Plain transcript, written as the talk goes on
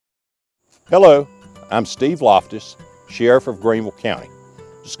Hello, I'm Steve Loftus, Sheriff of Greenville County.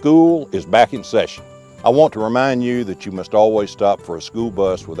 School is back in session. I want to remind you that you must always stop for a school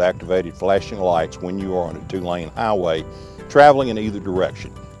bus with activated flashing lights when you are on a two-lane highway traveling in either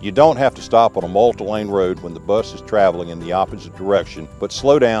direction. You don't have to stop on a multi-lane road when the bus is traveling in the opposite direction, but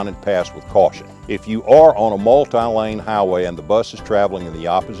slow down and pass with caution. If you are on a multi-lane highway and the bus is traveling in the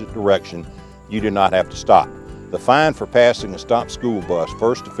opposite direction, you do not have to stop. The fine for passing a stopped school bus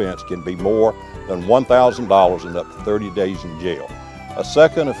first offense can be more than $1,000 and up to 30 days in jail. A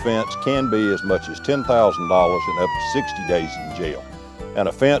second offense can be as much as $10,000 and up to 60 days in jail. An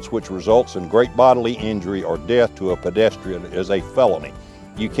offense which results in great bodily injury or death to a pedestrian is a felony.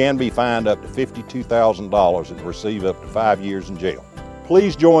 You can be fined up to $52,000 and receive up to 5 years in jail.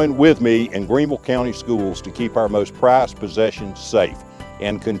 Please join with me in Greenville County Schools to keep our most prized possessions safe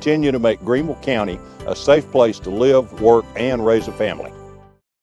and continue to make Greenville County a safe place to live, work, and raise a family.